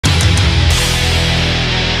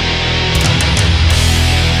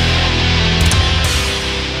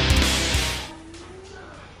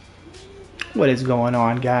What is going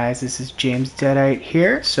on, guys? This is JamesDeadite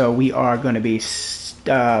here. So we are going to be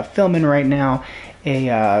filming right now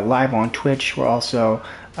a live on Twitch. We're also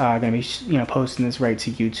going to be posting this right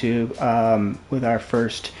to YouTube with our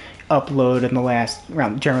first upload in the last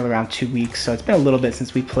generally around 2 weeks. So it's been a little bit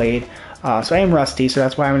since we played. So I am rusty, so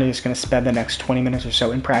that's why I'm just going to spend the next 20 minutes or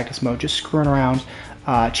so in practice mode, just screwing around,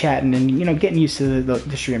 chatting, and getting used to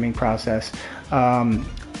the streaming process.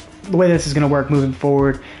 The way this is going to work moving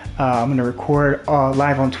forward, I'm going to record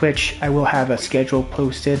live on Twitch. I will have a schedule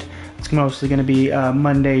posted. It's mostly going to be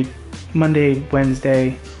Monday,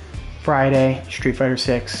 Wednesday, Friday, Street Fighter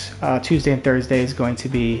 6. Tuesday and Thursday is going to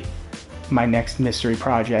be my next mystery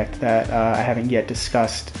project that I haven't yet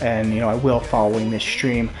discussed, and I will following this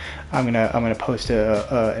stream. I'm gonna post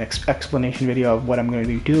an explanation video of what I'm going to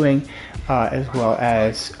be doing, as well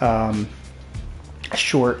as a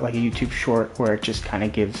short, like a YouTube short, where it just kind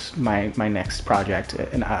of gives my next project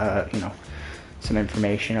and some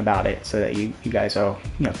information about it, so that you guys will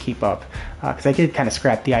keep up, because I did kind of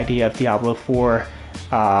scrap the idea of Diablo 4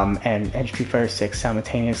 and Street Fighter 6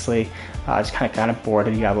 simultaneously. I was kind of bored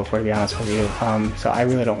of Diablo 4, to be honest with you. So I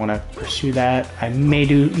really don't want to pursue that. I may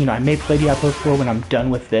I may play Diablo 4 when I'm done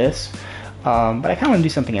with this, but I kind of want to do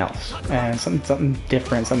something else, and something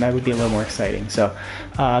different, something that would be a little more exciting. So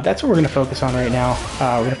that's what we're going to focus on right now.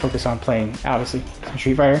 We're going to focus on playing, obviously,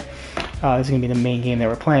 Street Fighter. This is going to be the main game that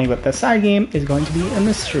we're playing, but the side game is going to be a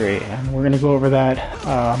mystery, and we're going to go over that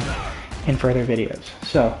in further videos.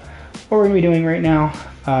 So what we're going to be doing right now,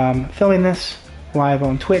 filming this live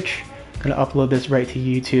on Twitch. Going to upload this right to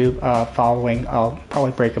YouTube. Following, I'll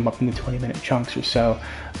probably break them up into 20-minute chunks or so.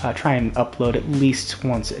 Try and upload at least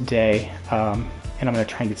once a day, and I'm going to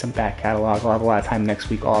try and get some back catalog. I'll have a lot of time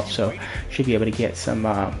next week off, so should be able to get some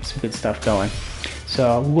good stuff going.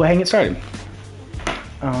 So we'll go ahead and get started.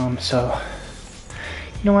 So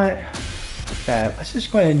you know what? Let's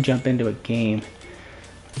just go ahead and jump into a game.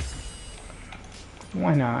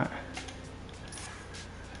 Why not?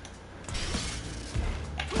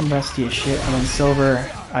 I'm rusty as shit. I'm in silver.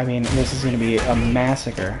 I mean, this is going to be a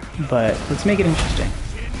massacre, but let's make it interesting.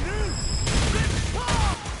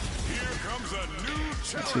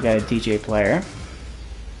 So we got a DJ player.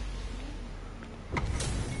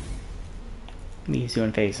 He's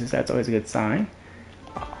doing faces. That's always a good sign.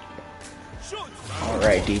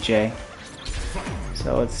 Alright, DJ.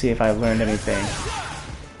 So let's see if I learned anything.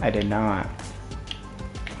 I did not.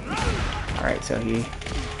 Alright, so he...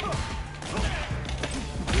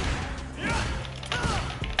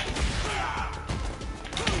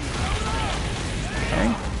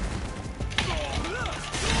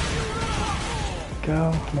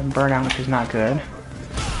 Go, and then burnout, which is not good,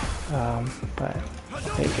 but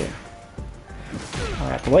I'll take it.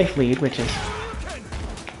 Alright, the life lead, which is...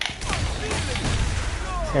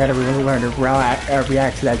 So I gotta really learn to react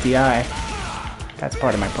to that DI. That's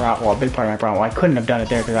part of my problem, well, a big part of my problem. Well, I couldn't have done it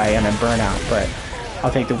there because I am in burnout, but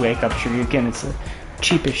I'll take the wake up Shoryuken. It's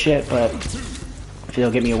cheap as shit, but if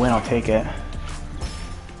it'll get me a win, I'll take it.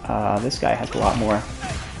 This guy has a lot more.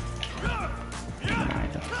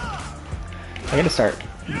 I gotta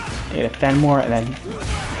defend more and then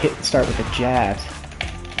start with the jabs.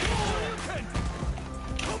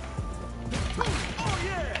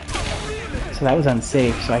 So that was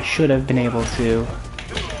unsafe, so I should have been able to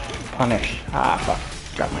punish. Ah,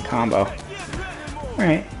 fuck. Got my combo.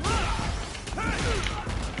 Alright.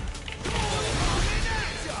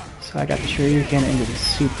 So I got the Shoryuken into the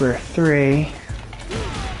Super 3.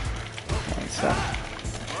 Alright, so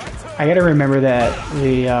I gotta remember that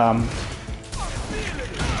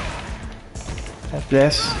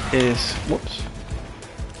this is, whoops,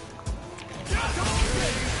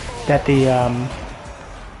 that the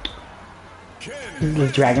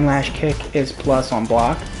Dragon Lash kick is plus on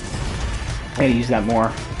block. I gotta use that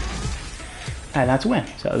more, and that's a win.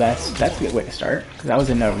 So that's a good way to start, because I was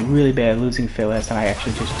in a really bad losing fit last time. I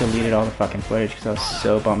actually just deleted all the fucking footage because I was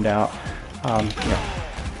so bummed out.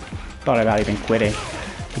 Thought about even quitting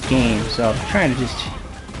the game. So I'm trying to just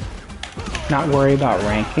not worry about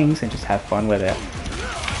rankings and just have fun with it.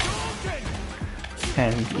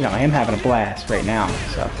 And I am having a blast right now,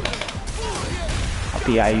 so I'll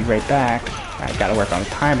BI you right back. I gotta work on the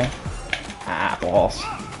timing. Ah, balls.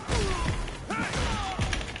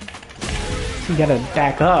 You gotta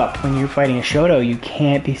back up when you're fighting a Shoto. You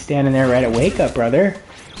can't be standing there right at wake up, brother.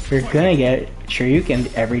 You're gonna get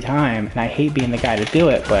Shoryuken every time, and I hate being the guy to do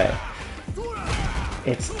it, but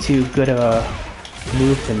it's too good of a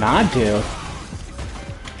move to not do.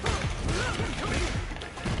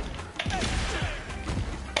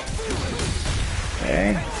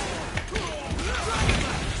 Okay.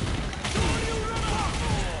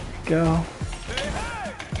 Go.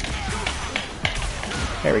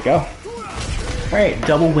 There we go. Alright,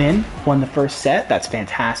 double win. Won the first set. That's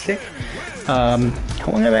fantastic. How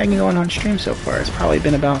long have I been going on stream so far? It's probably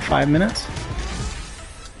been about 5 minutes.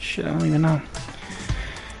 Shit, I don't even know.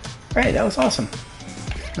 Alright, that was awesome.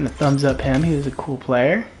 I'm gonna thumbs up him. He was a cool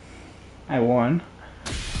player. I won.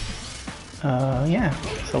 Yeah.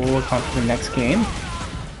 So we'll work on for the next game.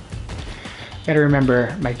 Gotta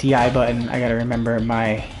remember my DI button. I gotta remember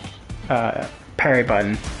my parry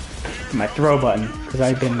button. My throw button. Because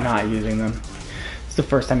I've been not using them. It's the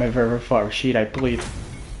first time I've ever fought Rashid, I believe,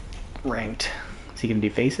 ranked. Is he gonna do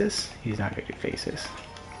faces? He's not gonna do faces.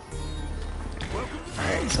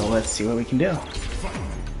 Alright, so let's see what we can do.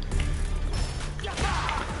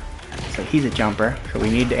 So he's a jumper, so we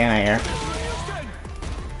need the anti-air.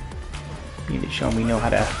 We need to show him we know how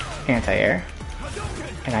to anti-air.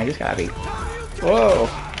 And I just gotta be... Whoa!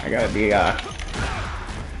 I gotta be,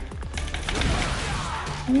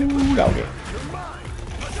 Ooh, doggy.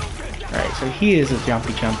 Alright, so he is a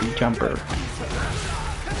jumpy jumper.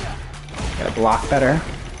 Gotta block better.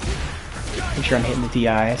 Make sure I'm hitting the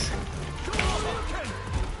DIs.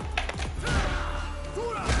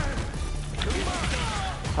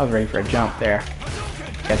 I was ready for a jump there.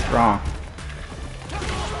 Guess wrong.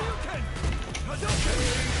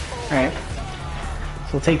 Alright.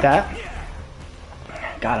 So we'll take that.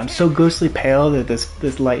 God, I'm so ghostly pale that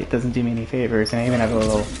this light doesn't do me any favors, and I even have a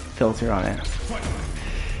little filter on it.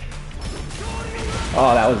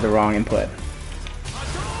 Oh, that was the wrong input.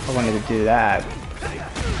 I wanted to do that.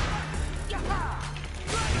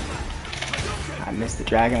 I missed the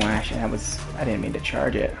Dragon Lash, and I didn't mean to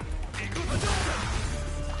charge it.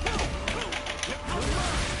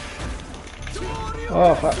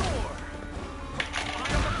 Oh, fuck.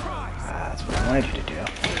 That's what I wanted you to do.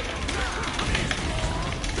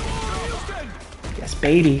 Yes,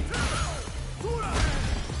 baby.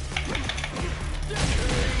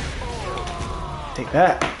 Take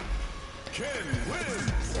that.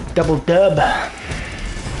 Double dub.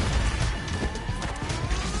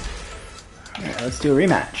 Alright, let's do a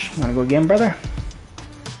rematch. Wanna go again, brother?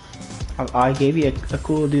 I gave you a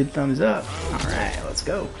cool dude thumbs up. Alright, let's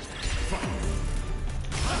go.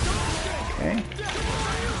 Okay.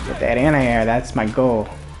 Get that anti-air, that's my goal.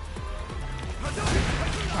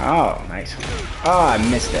 Oh, nice. Oh, I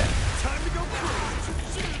missed it.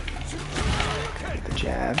 Okay, get the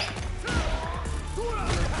jabs.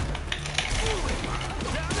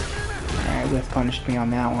 Alright, Whiff punished me on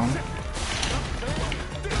that one.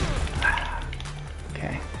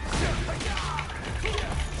 Okay.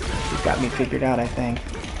 He's got me figured out, I think.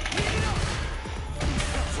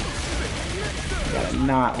 Gotta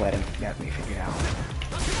not let him get me figured out.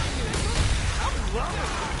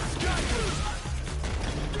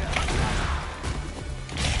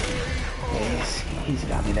 Yes, he's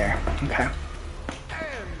got me there. Okay.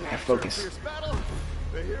 Yeah, focus.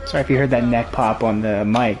 Sorry if you heard that neck pop on the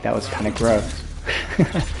mic. That was kind of gross. All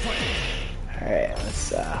right,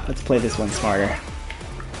 let's play this one smarter.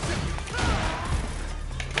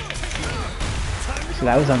 So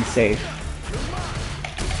that was unsafe.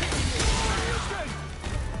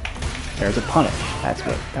 There's a punish. That's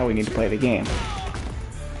how we need to play the game. So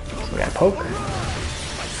we gotta poke.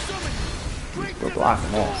 We're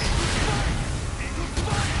blocking this.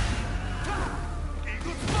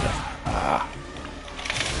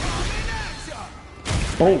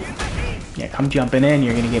 Boom. Yeah, come jumping in.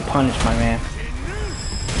 You're gonna get punished, my man.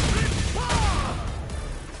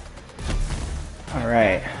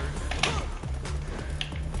 Alright.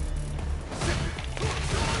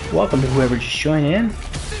 Welcome to whoever just joined in.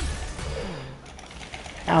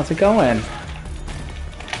 How's it going?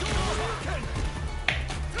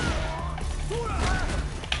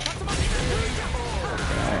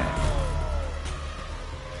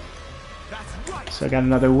 So I got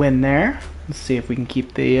another win there. Let's see if we can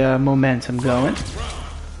keep the momentum going.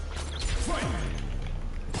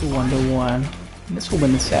 1-1. And this will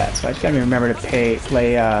win the set. So I just gotta remember to play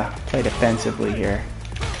defensively here.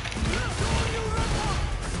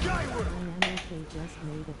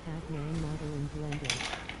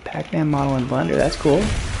 Pac-Man model in Blender. That's cool.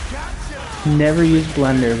 Never used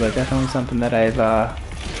Blender, but definitely something that I've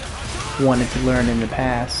wanted to learn in the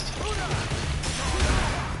past.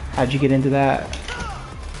 How'd you get into that?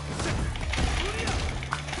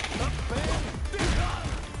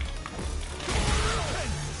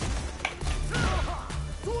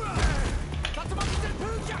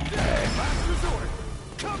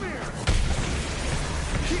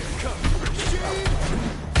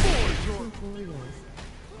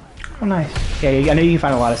 Oh, nice. Yeah, I know you can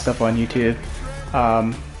find a lot of stuff on YouTube.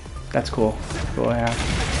 That's cool. Cool, yeah.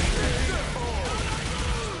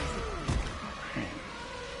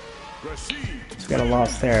 got a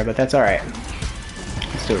loss there, but that's alright.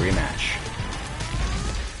 Let's do a rematch.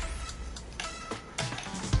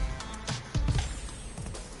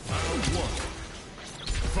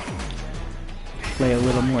 Play a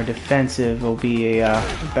little more defensive will be a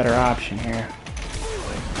better option here.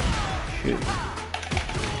 Shoot.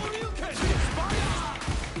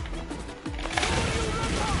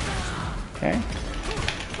 Okay.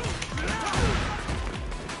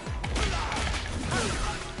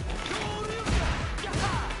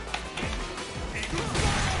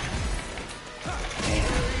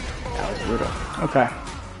 Brutal. Okay.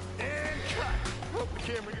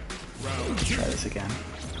 Let's try this again.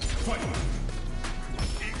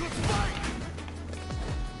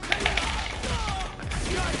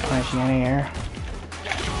 Punishing any air.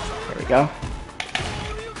 There we go.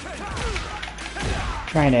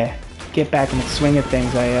 Trying to get back in the swing of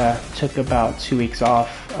things. I took about 2 weeks off.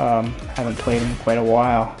 Haven't played in quite a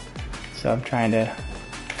while, so I'm trying to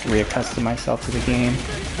reaccustom myself to the game.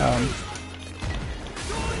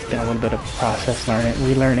 Been a little bit of a process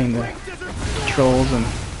relearning the controls, and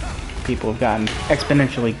people have gotten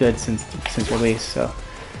exponentially good since release, so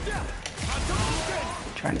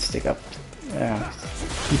trying to keep up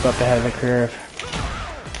ahead of the curve.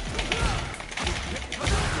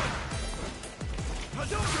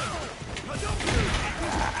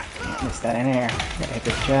 Can't miss that in air. Gotta hit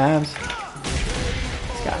the jabs.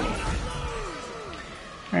 It's got me.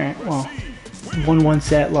 Alright, well, won one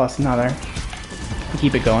set, lost another.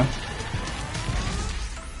 Keep it going.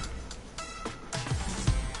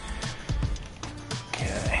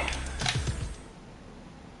 Okay.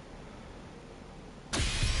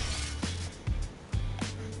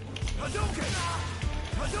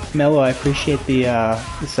 Mello, I appreciate the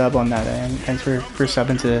sub on that, and thanks for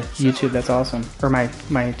subbing to YouTube. That's awesome. Or my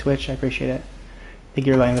Twitch, I appreciate it. I think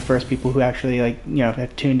you're like the first people who actually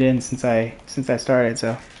have tuned in since I started,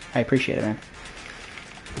 so I appreciate it, man.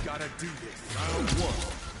 Gotta do this.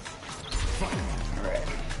 Alright.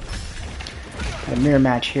 Got a mirror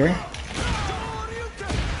match here.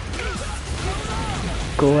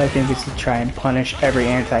 Goal, I think, is to try and punish every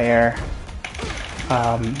anti-air.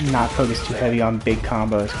 Not focus too heavy on big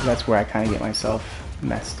combos, because that's where I kind of get myself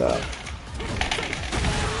messed up.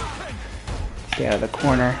 Stay out of the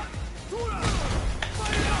corner.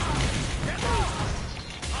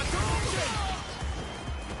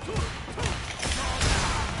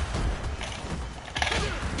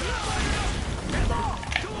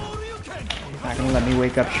 Not gonna let me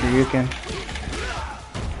wake up Shoryuken.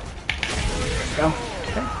 There we go.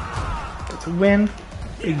 Okay. That's a win.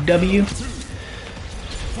 Big W.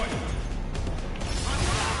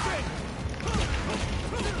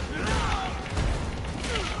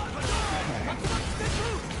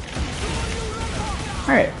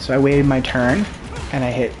 Alright, so I waited my turn and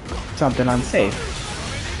I hit something unsafe.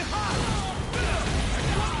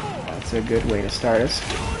 That's a good way to start us.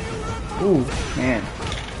 Ooh, man.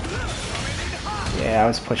 Yeah, I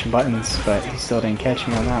was pushing buttons, but he still didn't catch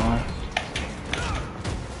me on that one.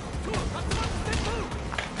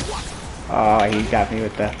 Oh, he got me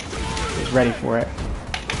with the... He was ready for it.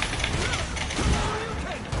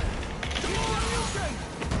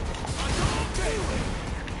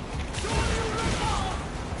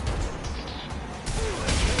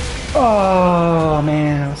 Oh,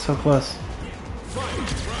 man, that was so close.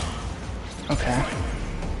 Okay.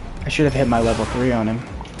 I should have hit my level 3 on him.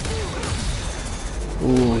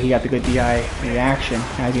 Ooh, he got the good DI reaction.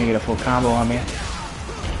 Now he's gonna get a full combo on me.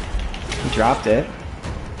 He dropped it.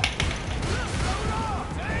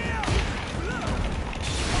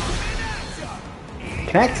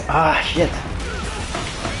 Connect? Ah, shit.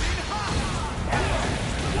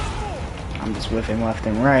 I'm just whiffing left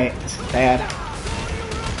and right. This is bad.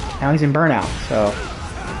 Now he's in burnout, so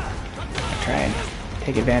I'll try and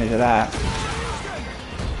take advantage of that.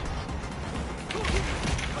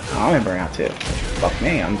 Oh, I'm in burnout too. Fuck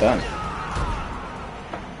me, I'm done.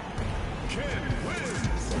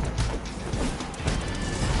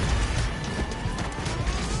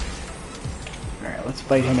 Alright, let's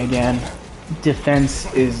fight him again. Defense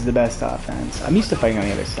is the best offense. I'm used to fighting on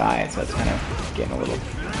the other side, so it's kind of getting a little...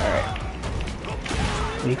 Alright.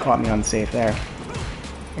 He caught me unsafe there.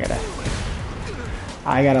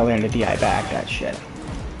 I gotta learn to DI back that shit.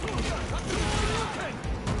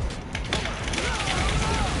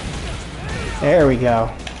 There we go.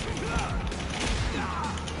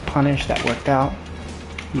 Punish, that worked out.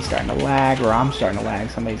 He's starting to lag, or I'm starting to lag.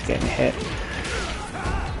 Somebody's getting hit.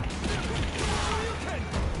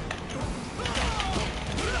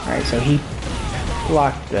 Alright, so he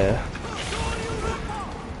blocked the...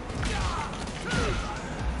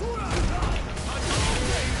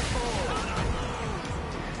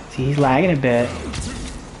 See, he's lagging a bit.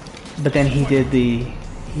 But then he did the...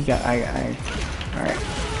 He got... Alright.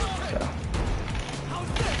 So...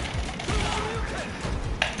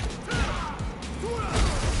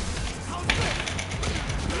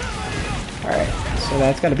 Alright. So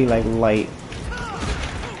that's got to be like light.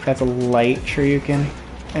 That's a light Shoryuken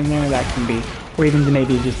in there. That can be... Or even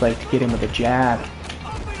maybe just like to get him with a jab.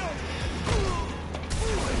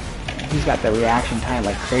 He's got the reaction time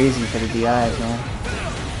like crazy for the DIs, man.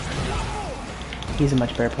 He's a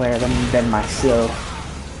much better player than myself.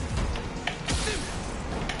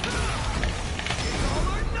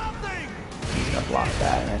 He's gonna block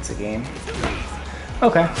that, and that's a game.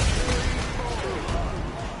 Okay.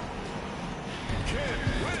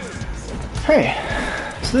 Hey,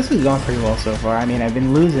 so this has gone pretty well so far. I mean, I've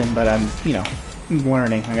been losing, but I'm, you know,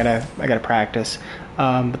 learning. I gotta practice.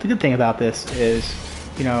 But the good thing about this is,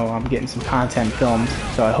 you know, I'm getting some content filmed,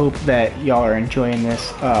 so I hope that y'all are enjoying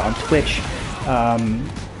this on Twitch.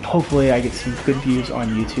 Hopefully I get some good views on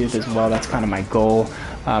YouTube as well. That's kind of my goal.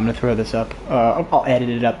 I'm going to throw this up. I'll edit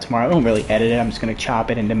it up tomorrow. I won't really edit it. I'm just going to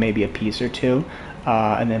chop it into maybe a piece or two.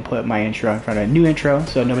 And then put my intro in front of a new intro.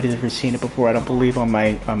 So nobody's ever seen it before, I don't believe, on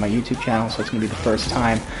my YouTube channel. So it's going to be the first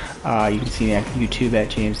time. You can see me on YouTube at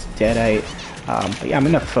JamesDeadite. But yeah, I'm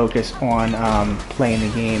going to focus on playing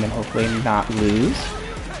the game and hopefully not lose.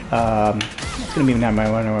 It's going to be not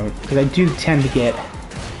my one, because I do tend to get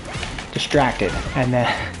distracted, and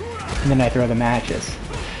then I throw the matches.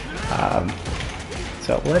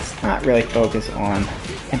 So let's not really focus on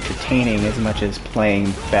entertaining as much as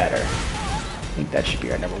playing better. I think that should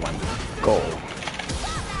be our number one goal.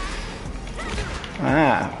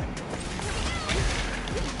 Alright,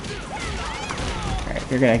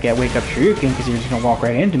 you're gonna wake up Shoryuken because you're just gonna walk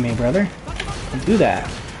right into me, brother. Don't do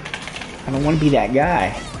that. I don't want to be that guy.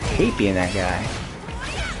 I hate being that guy.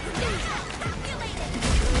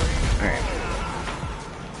 Alright.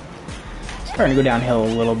 Starting to go downhill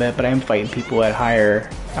a little bit, but I am fighting people at higher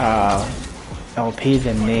LP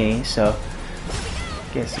than me, so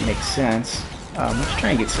I guess it makes sense. Let's try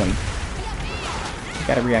and get some...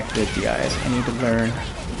 Gotta react to the DIs. I need to learn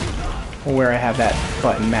where I have that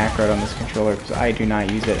button macroed on this controller, because I do not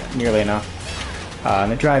use it nearly enough.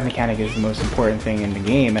 The drive mechanic is the most important thing in the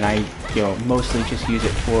game, and I, you know, mostly just use it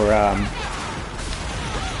for,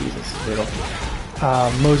 Jesus, little.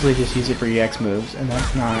 Mostly just use it for EX moves, and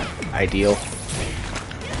that's not ideal.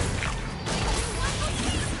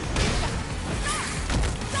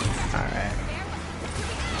 Alright.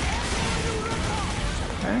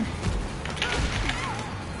 Okay.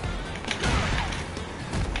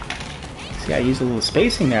 See, I used a little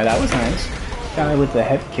spacing there, that was nice. Got it with the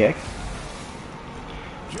head kick.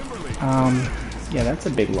 Yeah, that's a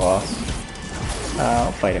big loss.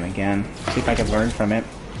 I'll fight him again. See if I can learn from it.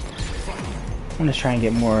 I'm gonna try and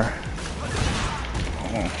get more.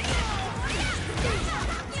 Oh.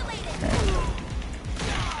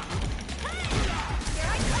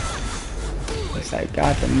 At least I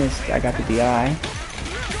got the miss. I got the DI.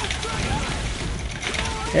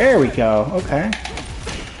 There we go. Okay.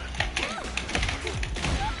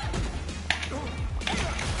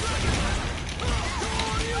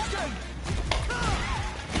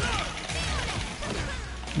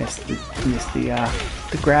 Missed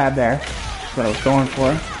the grab there. That's what I was going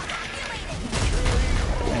for.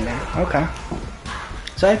 Okay.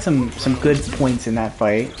 So I had some good points in that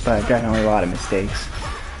fight, but definitely a lot of mistakes.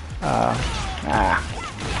 Got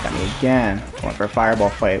me again. Went for a fireball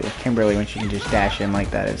fight with Kimberly when she can just dash in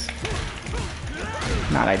like that is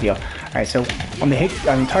not ideal. Alright, so on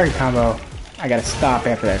the target combo, I gotta stop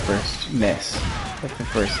after that first miss. That's the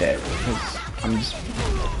first hit. Because I'm just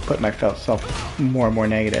putting myself more and more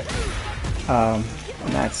negative.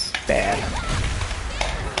 And that's bad.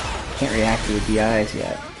 Can't react to the DIs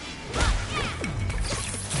yet.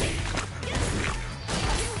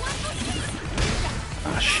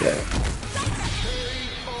 Oh shit.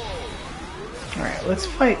 Alright, let's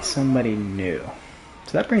fight somebody new.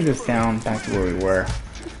 So that brings us down back to where we were.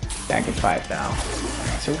 Back at 5,000.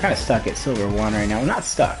 Alright, so we're kind of stuck at silver 1 right now. We're not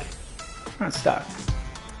stuck. We're not stuck.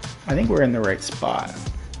 I think we're in the right spot.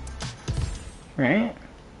 Right?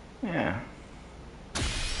 Yeah.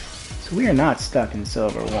 So we are not stuck in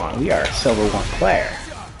silver 1. We are a silver 1 player.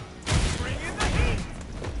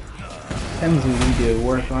 That means we need to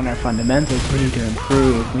work on our fundamentals. We need to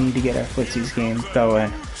improve. We need to get our footsies game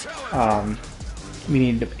going. We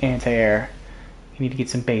need to anti-air. We need to get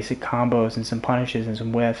some basic combos and some punishes and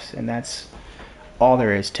some whiffs, and that's all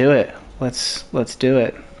there is to it. Let's do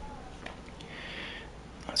it.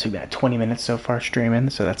 So we've got 20 minutes so far streaming,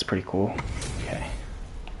 so that's pretty cool. Okay.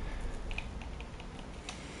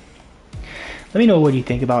 Let me know what you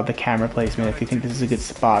think about the camera placement, if you think this is a good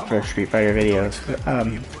spot for Street Fighter videos. I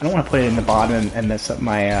don't want to put it in the bottom and mess up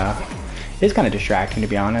my... It's kind of distracting, to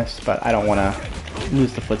be honest, but I don't want to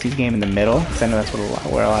lose the footsies game in the middle, because I know that's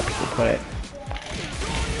where a lot of people put it.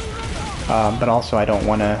 But also I don't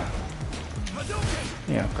want to,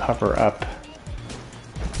 you know, cover up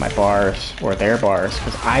my bars or their bars,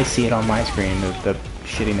 because I see it on my screen, the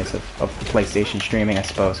shittiness of PlayStation streaming, I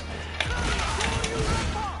suppose.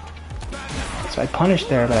 So I punished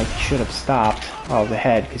there, but I should have stopped all the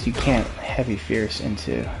head, because you can't heavy fierce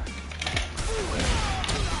into...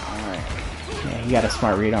 Alright. Yeah, you got a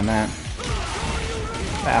smart read on that.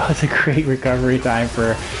 That was a great recovery time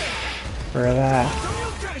for that.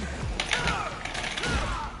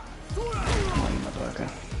 Come on, motherfucker.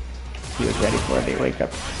 He was ready for it, they wake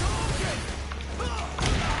up.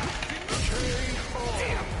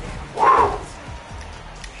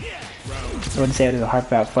 I wouldn't say it was a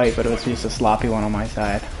hard-fought fight, but it was just a sloppy one on my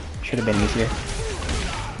side. Should have been easier.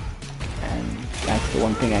 And that's the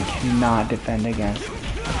one thing I cannot defend against.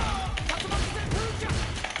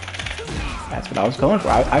 That's what I was going for.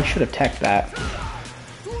 I should have teched that.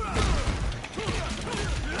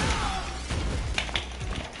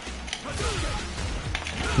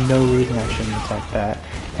 No reason I shouldn't have teched that.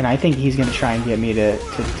 And I think he's going to try and get me to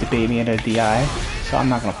bait me into a DI, so I'm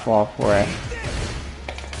not going to fall for it.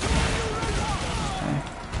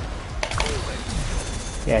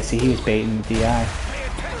 Yeah, see, he was baiting the DI.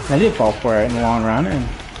 And I did fall for it in the long run, and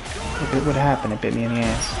it would happen. It bit me in the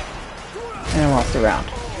ass. And I lost the round.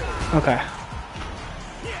 Okay.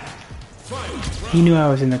 He knew I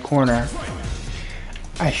was in the corner.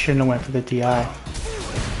 I shouldn't have went for the DI. I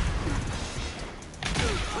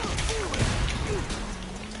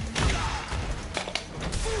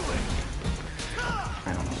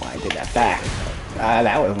don't know why I did that back.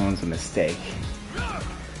 That was a mistake.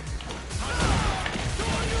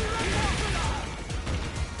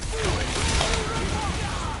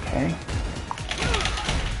 Okay.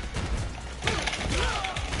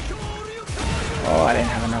 Oh, I didn't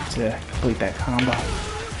have enough to complete that combo.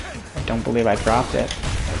 I don't believe I dropped it.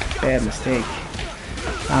 That's a bad mistake.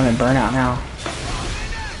 I'm in burnout now.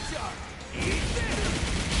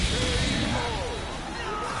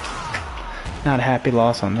 Not a happy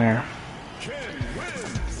loss on there.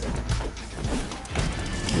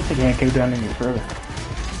 I can't go down any further.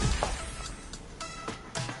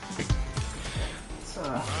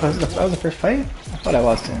 That was the first fight? I thought I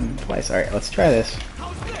lost him twice. Alright, let's try this.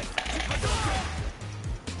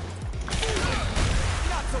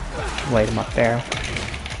 Light him up there.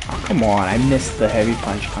 Oh, come on, I missed the heavy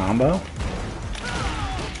punch combo.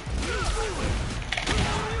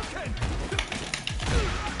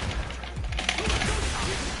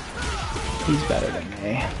 He's better than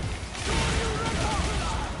me.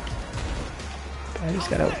 But I just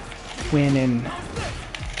gotta win in...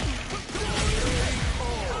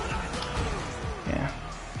 Yeah.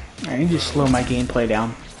 I need to slow my gameplay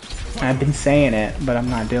down. I've been saying it, but I'm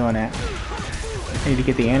not doing it. I need to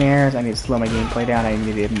get the anti-airs, I need to slow my gameplay down, I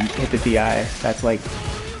need to hit the DIs. That's like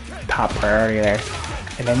top priority there.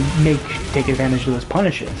 And then take advantage of those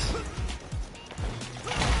punishes.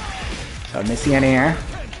 So I missed the anti-air.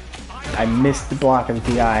 I missed the block of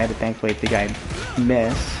the DI, but thankfully the guy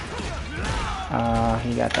missed.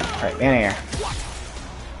 He got that. Alright, anti-air.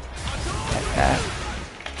 Got that.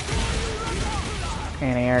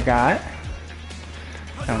 Anti-air got.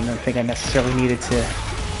 I don't think I necessarily needed to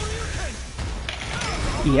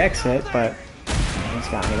EX it, but he's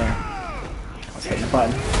got me there. I was hitting the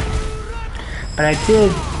button. But I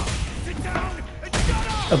did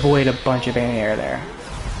avoid a bunch of anti-air there.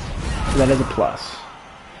 So that is a plus.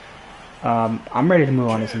 I'm ready to move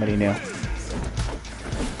on to somebody new.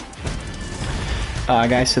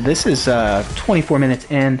 Guys, so this is 24 minutes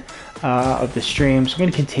in of the stream, so I'm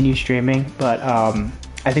going to continue streaming, but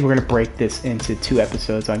I think we're going to break this into 2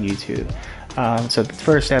 episodes on YouTube. So the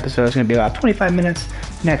first episode is going to be about 25 minutes.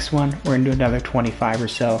 Next one, we're going to do another 25 or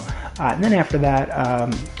so. And then after that,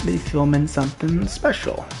 I'll be filming something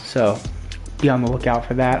special. So be on the lookout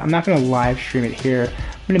for that. I'm not going to live stream it here.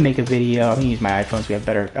 I'm going to make a video. I'm going to use my iPhone so we have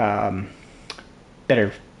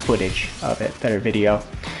better footage of it, better video.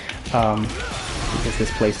 Because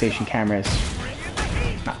this PlayStation camera is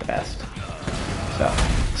not the best. So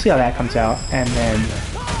see how that comes out. And then,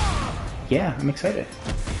 yeah, I'm excited.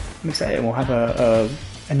 We'll have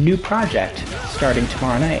a new project starting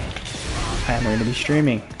tomorrow night. And we're going to be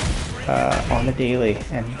streaming on the daily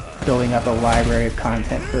and building up a library of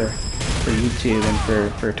content for YouTube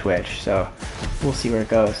and for Twitch. So we'll see where it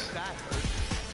goes.